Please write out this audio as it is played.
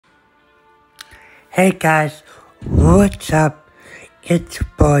Hey guys, what's up? It's your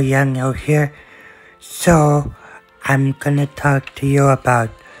boy Young out here. So, I'm gonna talk to you about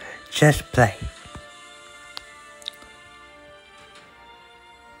Just Play.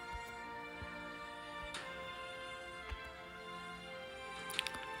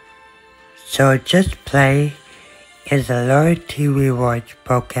 So, Just Play is a loyalty rewards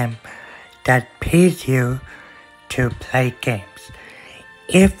program that pays you to play games.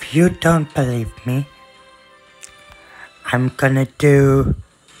 If you don't believe me, I'm gonna do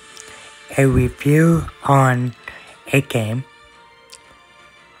a review on a game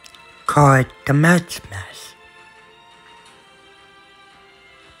called the Match Mash.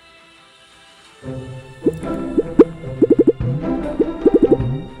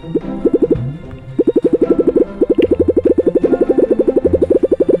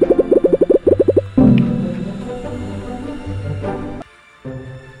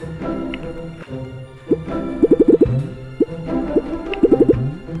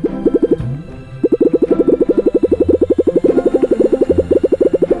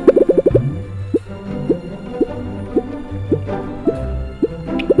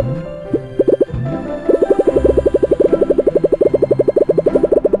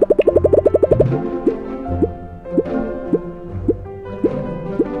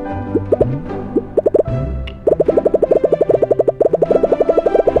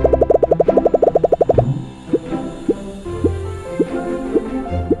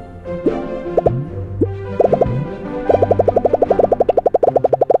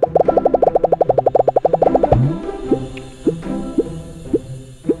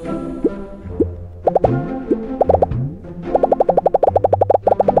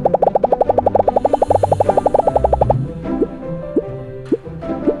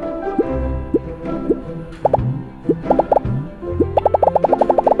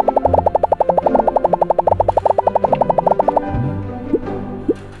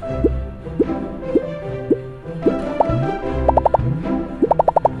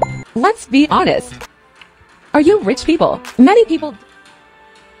 Let's be honest. Are you rich people? Many people.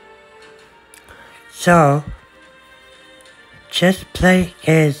 So, Just Play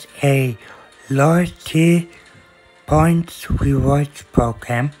is a loyalty points rewards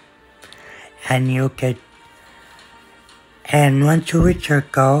program, and once you reach your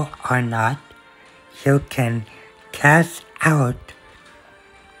goal or not, you can cash out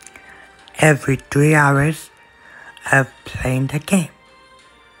every 3 hours of playing the game.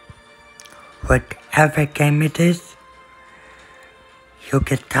 Whatever game it is, you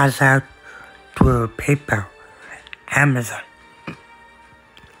can cash out through PayPal, Amazon,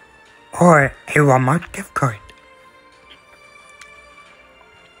 or a Walmart gift card.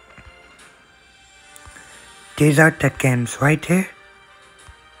 These are the games right here.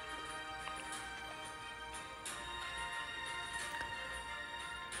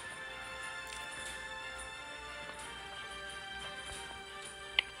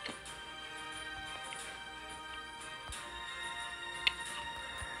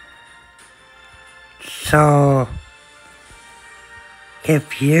 So,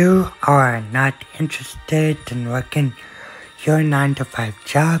 if you are not interested in working your 9-to-5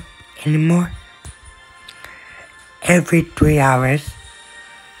 job anymore, every 3 hours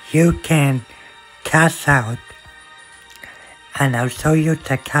you can cash out, and I'll show you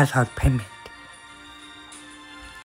the cash out payment.